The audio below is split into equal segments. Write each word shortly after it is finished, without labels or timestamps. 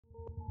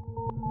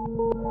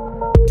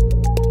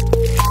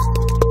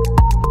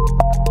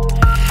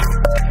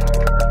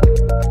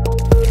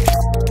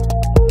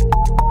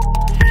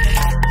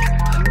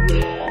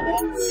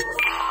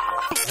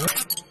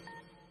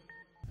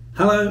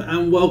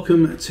and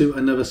welcome to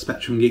another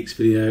Spectrum Geeks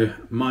video.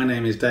 My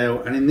name is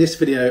Dale, and in this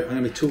video I'm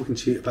going to be talking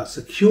to you about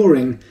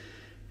securing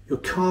your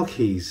car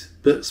keys,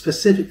 but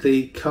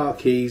specifically car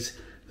keys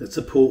that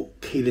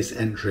support keyless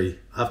entry.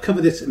 I've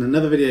covered this in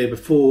another video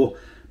before,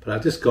 but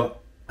I've just got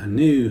a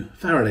new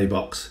Farady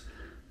box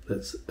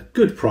that's a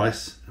good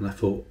price and I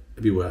thought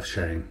it'd be worth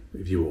sharing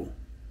with you all.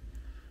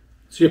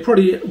 So you're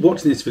probably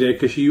watching this video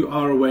because you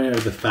are aware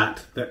of the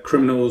fact that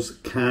criminals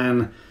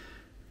can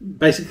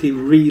basically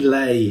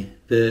relay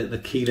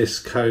the keyless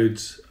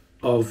codes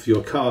of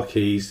your car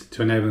keys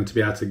to enable them to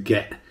be able to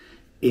get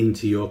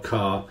into your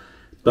car.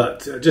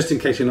 But just in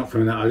case you're not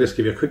familiar, I'll just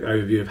give you a quick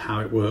overview of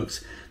how it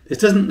works. This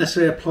doesn't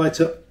necessarily apply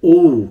to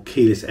all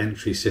keyless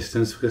entry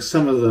systems, because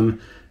some of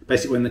them,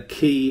 basically when the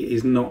key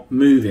is not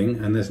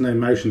moving and there's no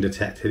motion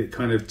detected, it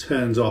kind of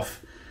turns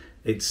off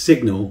its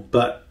signal.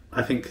 But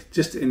I think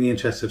just in the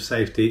interest of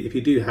safety, if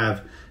you do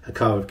have a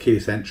car with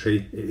keyless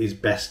entry, it is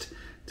best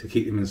to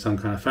keep them in some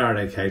kind of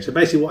Faraday cage. So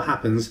basically what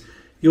happens,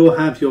 you'll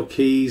have your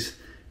keys,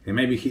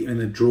 maybe keep them in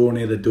the drawer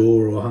near the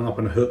door or hung up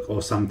on a hook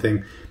or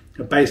something.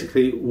 But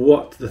basically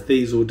what the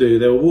thieves will do,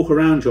 they will walk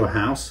around your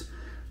house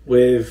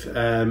with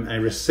a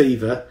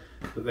receiver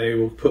that they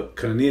will put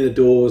kind of near the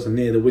doors and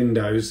near the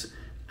windows,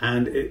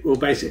 and it will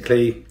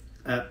basically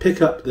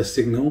pick up the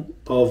signal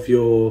of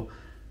your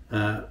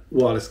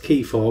wireless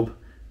key fob,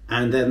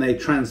 and then they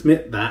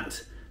transmit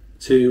that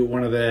to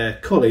one of their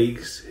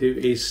colleagues who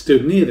is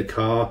stood near the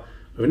car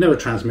with another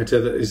transmitter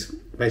that is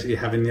basically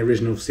having the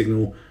original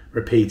signal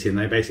repeating.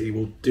 They basically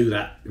will do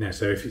that,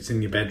 so if it's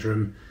in your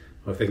bedroom,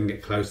 or if they can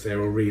get close, they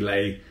will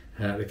relay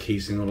the key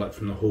signal like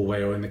from the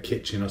hallway or in the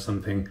kitchen or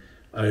something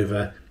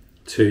over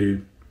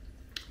to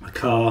a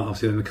car.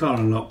 Obviously then the car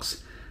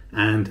unlocks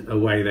and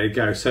away they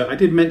go. So I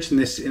did mention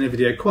this in a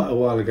video quite a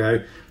while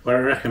ago where I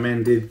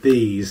recommended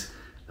these.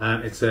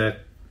 It's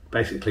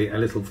basically a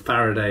little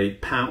Faraday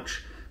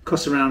pouch.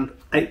 Costs around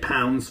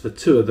 £8 for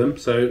two of them,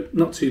 so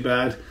not too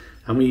bad.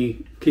 And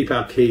we keep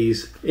our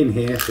keys in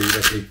here, so you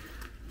basically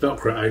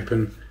Velcro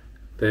open.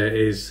 There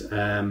is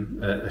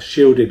a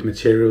shielded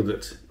material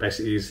that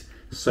basically is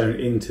sewn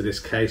into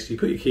this case. You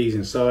put your keys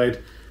inside,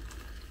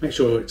 make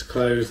sure it's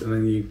closed, and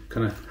then you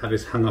kind of have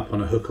this hung up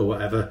on a hook or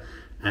whatever,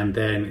 and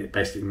then it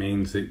basically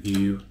means that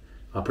you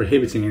are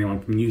prohibiting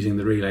anyone from using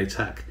the relay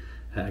tack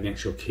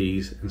against your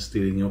keys and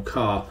stealing your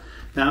car.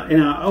 Now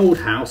in our old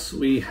house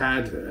we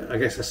had, I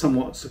guess, a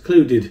somewhat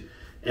secluded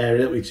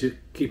area that we should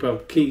keep our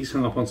keys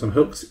hung up on some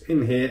hooks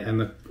in here,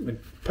 and we'd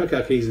poke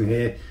our keys in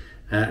here.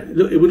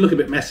 It would look a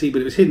bit messy,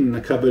 but it was hidden in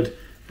a cupboard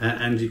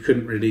and you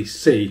couldn't really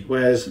see.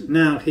 Whereas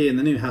now here in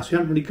the new house we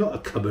haven't really got a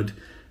cupboard,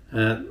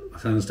 like an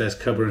downstairs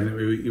cupboard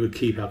that you would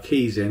keep our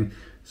keys in.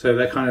 So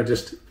they're kind of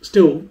just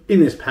still in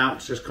this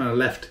pouch, just kind of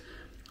left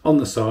on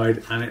the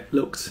side, and it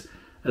looks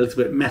a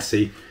little bit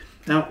messy.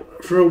 Now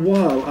for a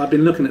while I've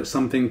been looking at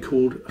something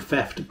called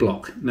Theft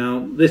Block.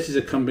 Now this is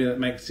a company that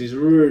makes these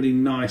really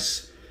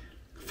nice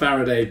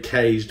Faraday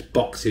caged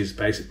boxes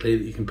basically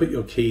that you can put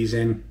your keys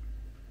in.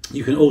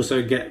 You can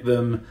also get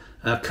them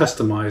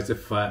customized,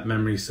 if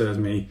memory serves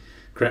me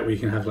correct, where you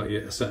can have like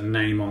a certain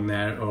name on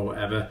there or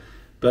whatever.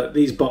 But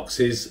these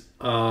boxes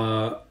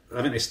are,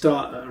 I think they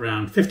start at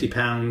around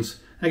 £50.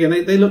 Again,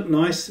 they look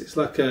nice. It's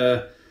like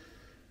a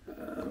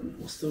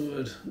what's the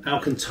word,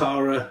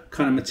 Alcantara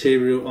kind of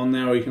material on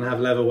there, or you can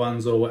have leather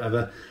ones or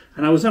whatever.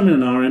 And I was umming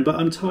and ahhing, but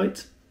I'm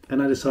tight,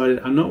 and I decided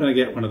I'm not going to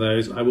get one of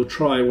those. I will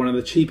try one of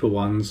the cheaper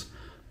ones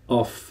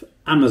off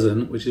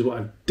Amazon, which is what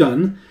I've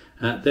done.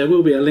 There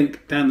will be a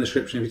link down in the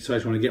description if you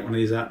decide you want to get one of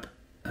these up,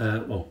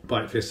 well,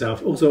 buy it for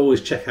yourself. Also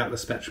always check out the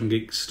Spectrum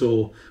Geeks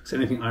store, because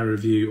anything I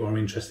review or I'm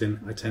interested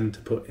in I tend to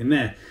put in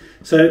there.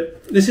 So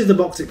this is the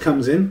box it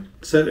comes in.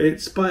 So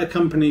it's by a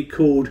company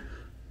called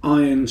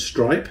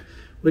IronStripe.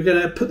 We're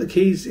going to put the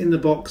keys in the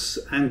box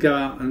and go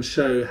out and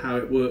show how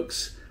it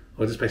works,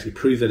 or just basically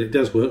prove that it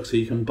does work, so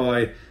you can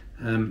buy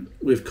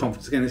with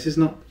confidence. Again, this is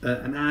not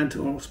an ad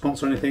or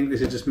sponsor or anything.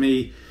 This is just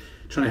me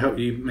trying to help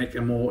you make a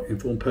more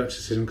informed purchase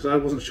decision, because I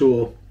wasn't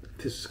sure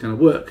if this was going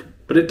to work,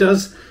 but it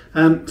does.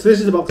 So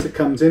this is the box it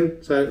comes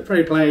in. So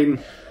very plain,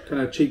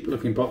 kind of cheap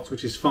looking box,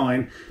 which is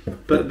fine,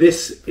 but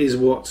this is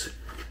what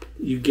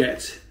you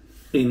get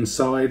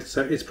inside.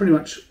 So it's pretty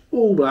much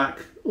all black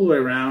all the way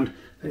around.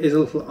 There is a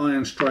little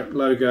IronStripe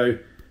logo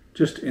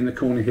just in the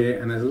corner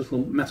here, and there's a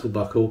little metal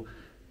buckle,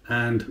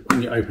 and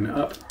when you open it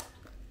up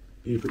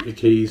you put your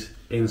keys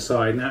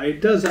inside. Now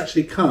it does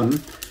actually come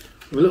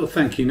with a little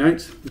thank you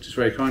note, which is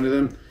very kind of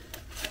them,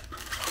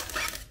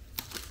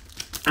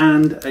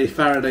 and a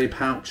Faraday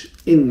pouch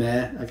in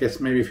there. I guess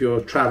maybe if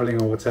you're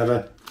travelling or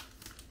whatever,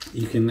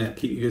 you can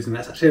keep your goods in.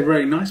 That's actually a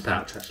very nice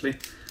pouch, actually.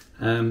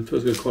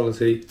 Feels good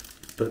quality,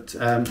 but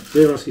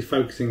we're obviously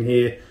focusing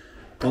here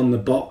on the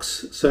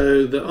box.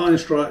 So the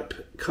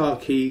IronStripe car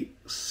key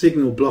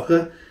signal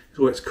blocker is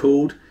what it's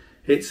called.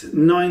 It's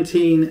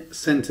 19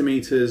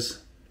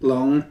 centimeters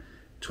long,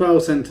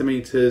 12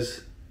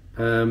 centimeters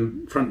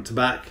front to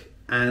back,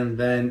 and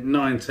then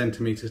 9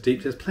 centimeters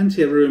deep. There's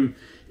plenty of room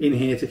in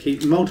here to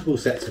keep multiple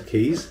sets of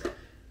keys,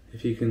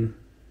 if you can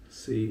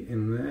see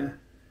in there.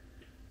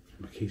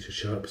 my keys should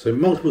show up. So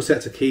multiple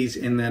sets of keys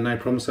in there, no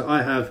problem. So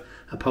I have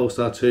a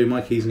Polestar 2,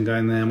 my keys can go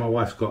in there. My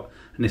wife's got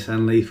a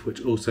Nissan Leaf,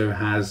 which also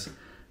has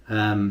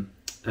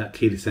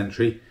keyless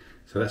entry.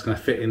 So that's going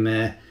to fit in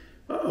there.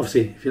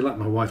 Obviously, if you're like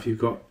my wife, you've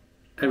got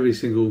every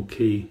single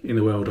key in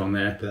the world on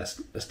there, but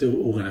that's still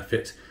all going to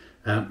fit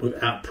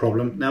without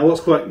problem. Now,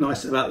 what's quite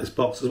nice about this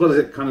box, as well as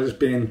it kind of just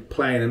being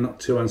plain and not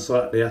too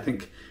unsightly, I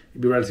think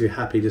you'd be relatively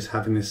happy just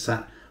having this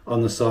sat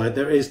on the side.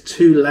 There is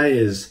 2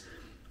 layers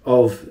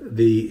of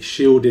the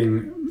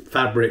shielding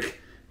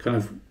fabric kind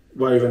of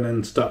woven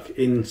and stuck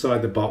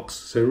inside the box,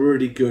 so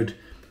really good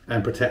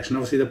protection.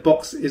 Obviously, the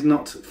box is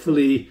not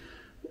fully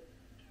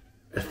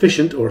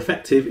efficient or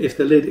effective if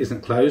the lid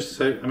isn't closed.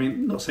 So, I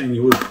mean, not saying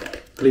you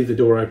would leave the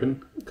door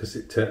open because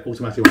it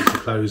automatically wants to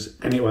close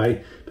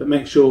anyway, but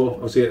make sure,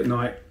 obviously, at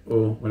night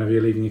or whenever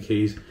you're leaving your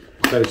keys,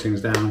 close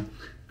things down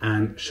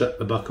and shut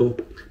the buckle.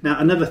 Now,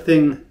 another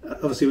thing,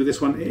 obviously, with this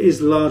one, it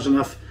is large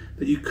enough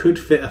that you could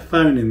fit a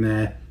phone in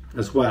there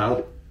as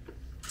well.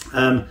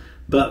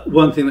 But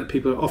one thing that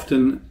people are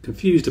often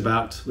confused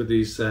about with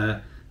these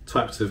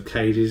types of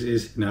cages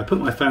is, I put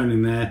my phone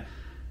in there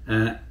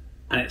and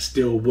it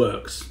still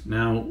works.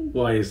 Now,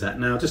 why is that?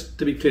 Now, just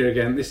to be clear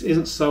again, this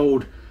isn't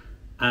sold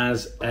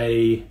as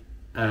a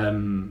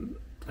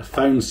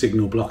phone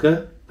signal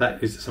blocker.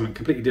 That is something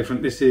completely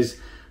different. This is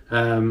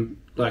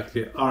like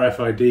the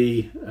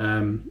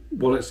RFID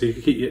wallet, so you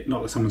can keep your,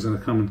 not that someone's going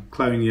to come and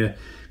clone your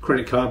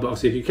credit card, but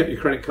obviously if you kept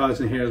your credit cards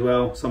in here as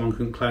well, someone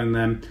couldn't clone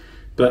them.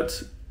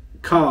 But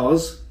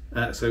cars,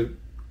 so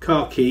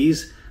car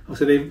keys,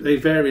 obviously they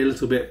vary a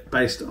little bit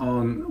based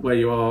on where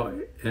you are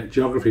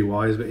geography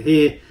wise, but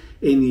here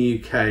in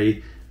the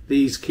UK,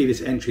 these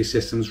keyless entry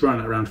systems run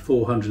at around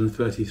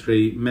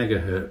 433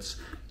 megahertz,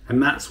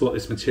 and that's what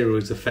this material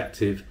is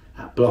effective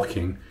at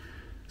blocking.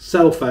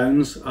 Cell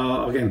phones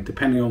are, again,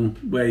 depending on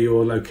where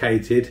you're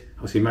located,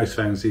 obviously most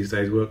phones these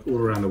days work all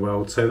around the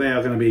world, so they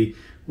are going to be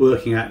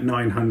working at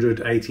 900,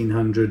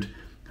 1800,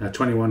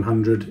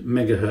 2100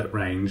 megahertz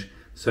range,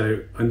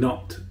 so are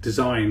not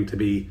designed to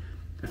be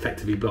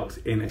effectively blocked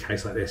in a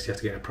case like this. You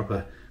have to get a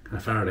proper kind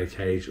of Faraday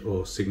cage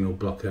or signal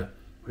blocker,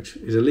 which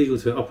is illegal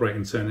to operate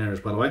in certain areas,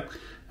 by the way.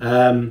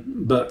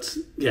 But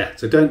yeah,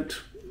 so don't,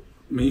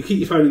 I mean, you keep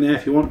your phone in there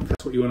if you want, if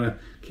that's what you want to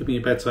keep in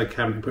your bedside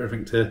cabinet and put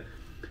everything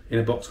in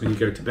a box when you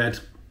go to bed,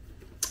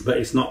 but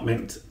it's not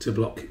meant to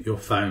block your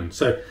phone.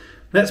 So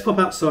let's pop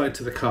outside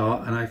to the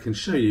car and I can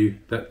show you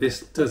that this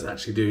does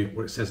actually do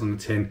what it says on the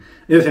tin.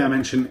 The other thing I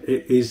mentioned,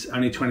 it is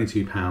only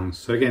 £22.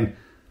 So again,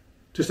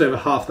 just over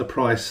half the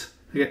price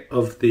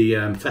of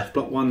the theft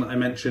block one that I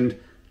mentioned.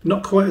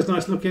 Not quite as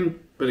nice looking,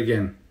 but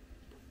again,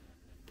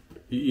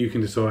 you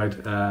can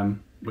decide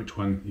which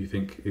one you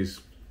think is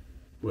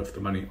worth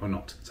the money or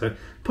not. So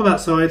pop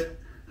outside,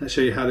 let's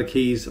show you how the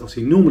keys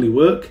obviously normally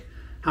work,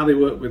 how they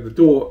work with the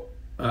door,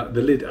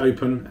 the lid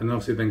open and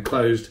obviously then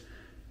closed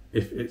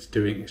if it's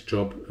doing its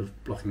job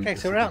of blocking. Okay,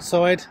 so we're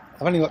outside.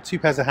 I've only got 2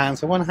 pairs of hands.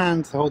 So one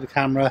hand to hold the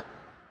camera.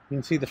 You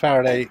can see the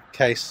Faraday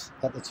case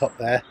at the top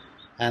there,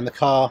 and the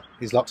car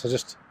is locked. So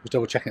just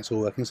double checking it's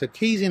all working. So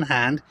keys in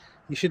hand,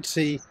 you should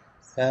see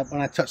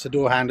when I touch the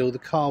door handle, the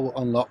car will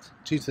unlock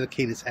due to the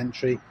keyless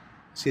entry.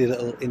 See the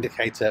little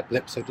indicator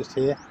blip, so just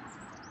here.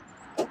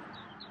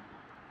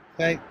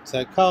 Okay,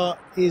 so car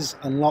is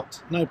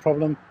unlocked, no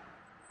problem.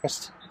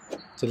 Press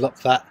to lock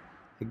that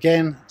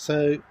again.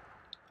 So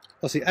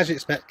obviously, as you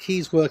expect,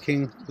 keys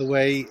working the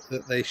way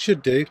that they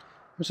should do.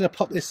 I'm just going to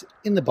pop this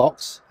in the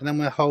box, and then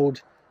we'll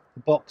hold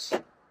the box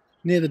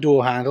near the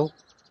door handle,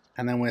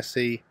 and then we'll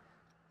see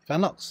if it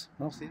unlocks.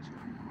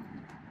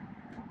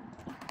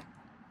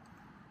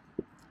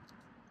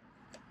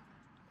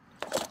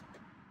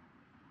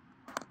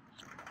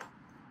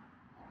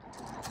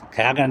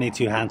 Okay, I'm going to need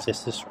 2 hands.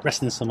 Just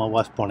resting this on my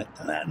wife's bonnet.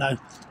 No.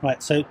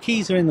 Right, so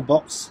keys are in the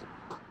box.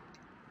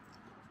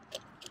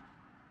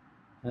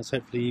 As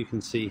hopefully you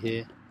can see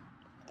here.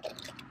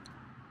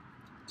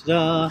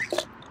 Ta-da!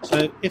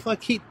 So if I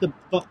keep the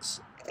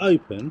box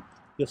open,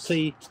 you'll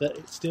see that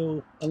it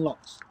still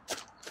unlocks.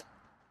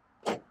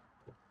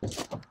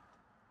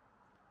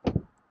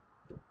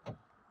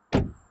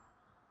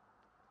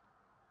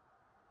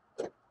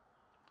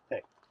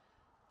 Okay,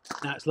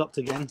 now it's locked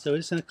again, so we're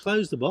just going to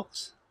close the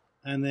box,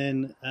 and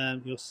then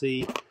you'll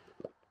see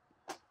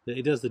that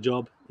it does the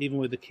job. Even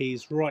with the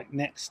keys right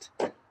next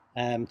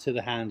to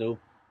the handle,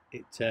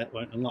 it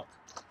won't unlock.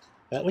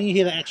 When you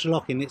hear that extra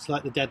locking, it's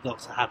like the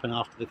deadlocks that happen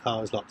after the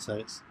car is locked, so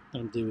it's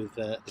nothing to do with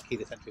the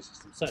keyless entry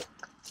system. So,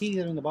 keys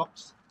are in the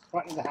box,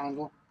 right in the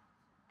handle.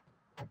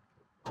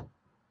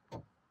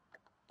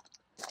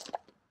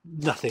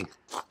 Nothing.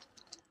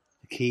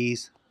 The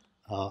keys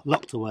are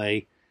locked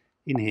away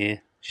in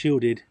here,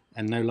 shielded,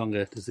 and no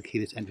longer does the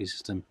keyless entry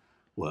system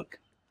work.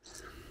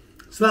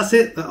 So that's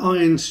it, the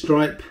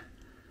IronStripe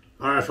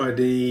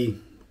RFID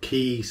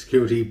key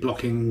security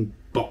blocking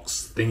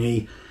box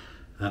thingy.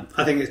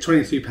 I think it's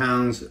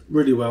 £22,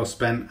 really well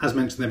spent. As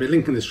mentioned, there'll be a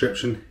link in the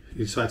description if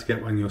you decide to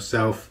get one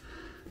yourself.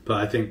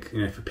 But I think,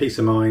 for peace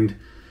of mind,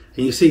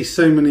 and you see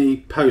so many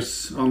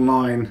posts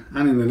online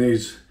and in the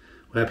news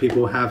where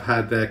people have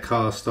had their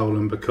cars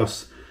stolen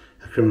because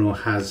a criminal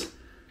has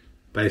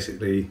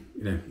basically,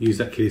 used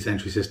that keyless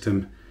entry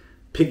system,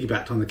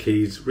 piggybacked on the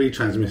keys,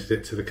 retransmitted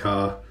it to the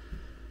car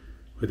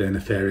with their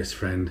nefarious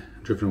friend,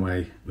 driven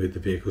away with the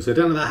vehicle. So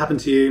don't let that happen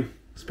to you.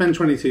 Spend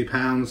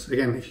 £22.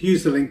 Again, if you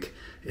use the link,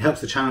 it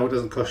helps the channel. It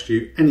doesn't cost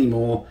you any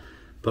more,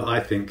 but I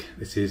think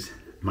this is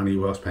money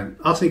well spent.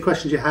 Ask any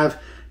questions you have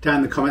down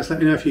in the comments. Let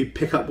me know if you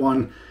pick up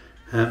one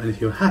and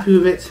if you're happy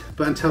with it.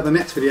 But until the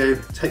next video,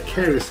 take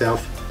care of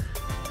yourself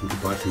and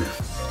goodbye for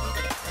now.